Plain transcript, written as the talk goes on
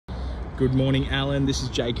Good morning, Alan. This is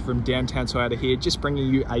Jake from Downtown Toyota here, just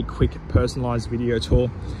bringing you a quick personalized video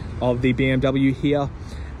tour of the BMW here.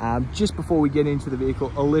 Just before we get into the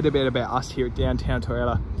vehicle, a little bit about us here at Downtown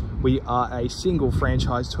Toyota. We are a single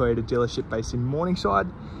franchise Toyota dealership based in Morningside.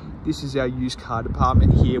 This is our used car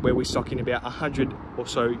department here, where we stock in about 100 or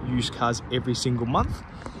so used cars every single month.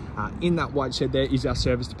 In that white shed there is our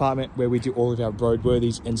service department, where we do all of our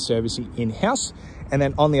roadworthies and servicing in-house. And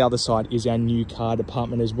then on the other side is our new car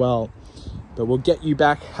department as well. But we'll get you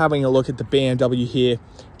back having a look at the BMW here,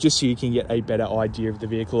 just so you can get a better idea of the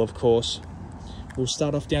vehicle, of course. We'll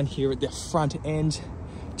start off down here at the front end,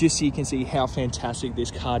 just so you can see how fantastic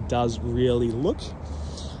this car does really look.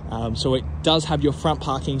 So it does have your front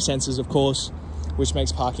parking sensors, of course, which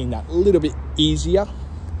makes parking that little bit easier.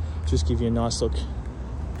 Just give you a nice look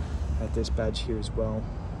at this badge here as well.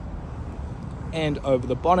 And over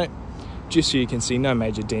the bonnet, just so you can see no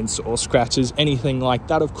major dents or scratches, anything like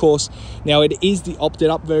that, of course. Now, it is the opted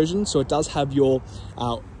up version, so it does have your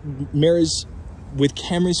mirrors with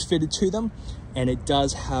cameras fitted to them, and it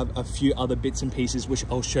does have a few other bits and pieces which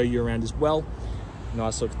I'll show you around as well.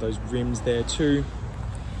 Nice look at those rims there too.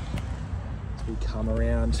 As we come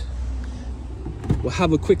around, we'll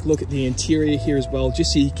have a quick look at the interior here as well,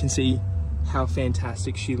 just so you can see how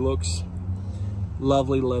fantastic she looks.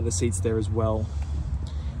 Lovely leather seats there as well,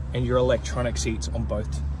 and your electronic seats on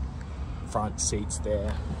both front seats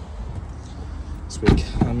there. So we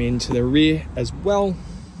come into the rear as well.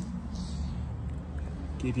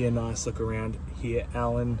 Give you a nice look around here,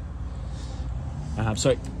 Alan.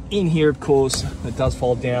 So in here, of course, it does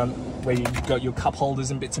fold down, where you've got your cup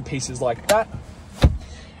holders and bits and pieces like that.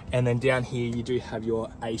 And then down here, you do have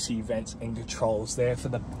your AC vents and controls there for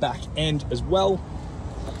the back end as well.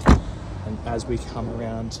 And as we come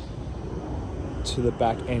around to the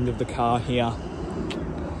back end of the car here,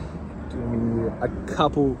 giving you a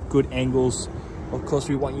couple good angles. Of course,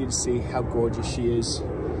 we want you to see how gorgeous she is.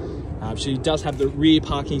 She does have the rear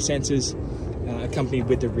parking sensors accompanied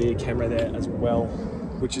with the rear camera there as well,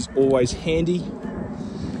 which is always handy.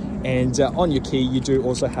 And on your key, you do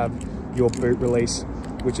also have your boot release,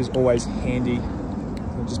 which is always handy.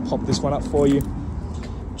 I'll just pop this one up for you,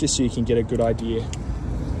 just so you can get a good idea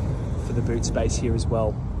for the boot space here as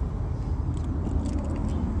well.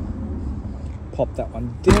 Pop that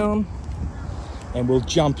one down, and we'll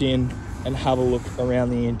jump in and have a look around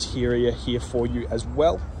the interior here for you as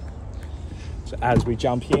well. So as we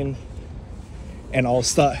jump in, and I'll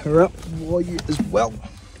start her up for you as well.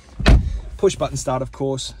 Push button start, of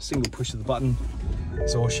course. Single push of the button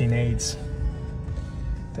is all she needs.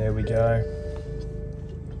 There we go.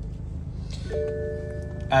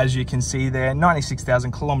 As you can see there,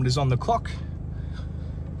 96,000 kilometers on the clock.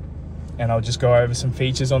 And I'll just go over some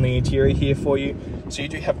features on the interior here for you. So you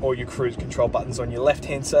do have all your cruise control buttons on your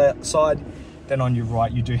left-hand side. Then on your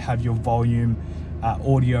right, you do have your volume,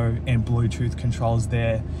 audio and Bluetooth controls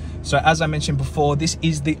there. So as I mentioned before, this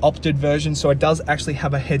is the opted version, so it does actually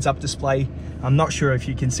have a heads-up display. I'm not sure if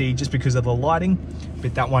you can see just because of the lighting,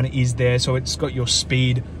 but that one is there. So it's got your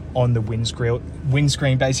speed on the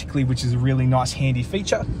windscreen basically, which is a really nice handy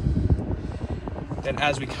feature. Then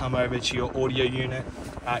as we come over to your audio unit,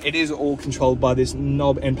 it is all controlled by this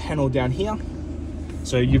knob and panel down here.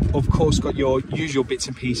 So you've of course got your usual bits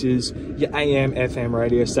and pieces, your AM, FM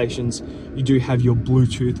radio stations. You do have your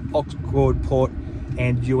Bluetooth aux cord port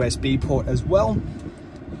and USB port as well.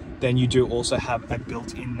 Then you do also have a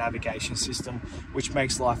built-in navigation system, which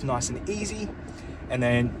makes life nice and easy. And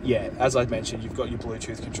then, yeah, as I mentioned, you've got your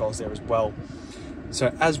Bluetooth controls there as well.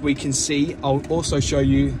 So as we can see, I'll also show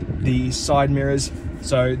you the side mirrors.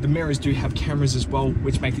 So the mirrors do have cameras as well,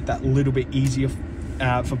 which make it that little bit easier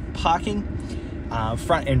for parking.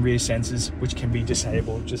 Front and rear sensors, which can be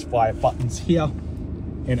disabled just via buttons here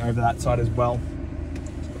and over that side as well.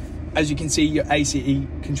 As you can see, your ACE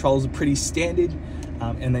controls are pretty standard,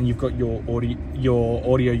 and then you've got your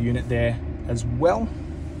audio unit there as well.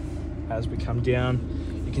 As we come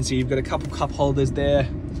down, you can see you've got a couple cup holders there,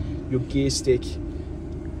 your gear stick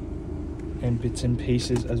and bits and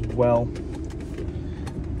pieces as well.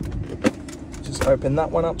 Just open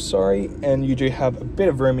that one up, sorry, and you do have a bit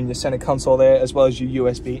of room in your center console there, as well as your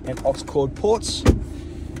USB and aux cord ports.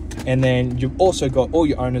 And then you've also got all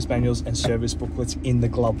your owner's manuals and service booklets in the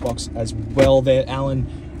glove box as well there, Alan.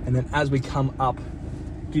 And then as we come up,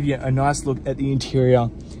 give you a nice look at the interior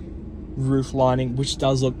roof lining, which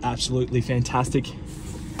does look absolutely fantastic.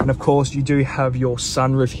 And of course, you do have your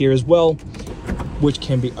sunroof here as well, which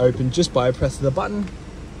can be opened just by a press of the button,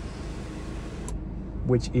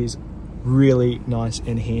 which is really nice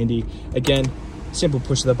and handy. Again, simple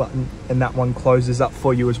push of the button and that one closes up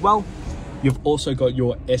for you as well. You've also got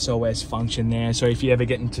your SOS function there. So if you ever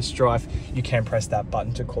get into strife, you can press that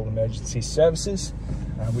button to call emergency services,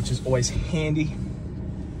 which is always handy.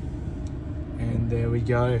 And there we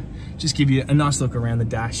go. Just give you a nice look around the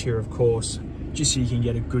dash here, of course, just so you can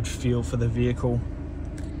get a good feel for the vehicle.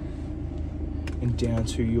 And down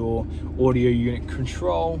to your audio unit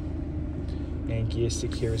control and gear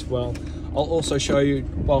stick here as well. I'll also show you,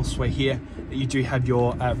 whilst we're here, that you do have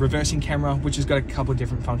your reversing camera, which has got a couple of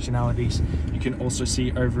different functionalities. You can also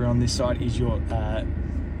see over on this side is your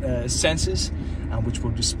sensors, which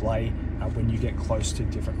will display when you get close to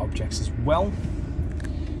different objects as well.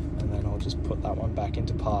 And then I'll just put that one back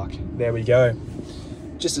into park. There we go.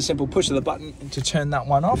 Just a simple push of the button to turn that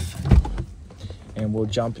one off. And we'll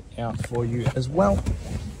jump out for you as well.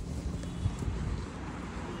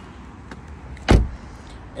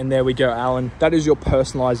 And there we go, Alan. That is your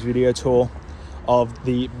personalized video tour of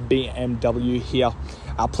the BMW here.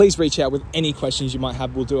 Please reach out with any questions you might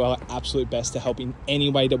have. We'll do our absolute best to help in any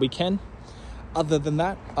way that we can. Other than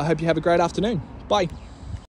that, I hope you have a great afternoon. Bye.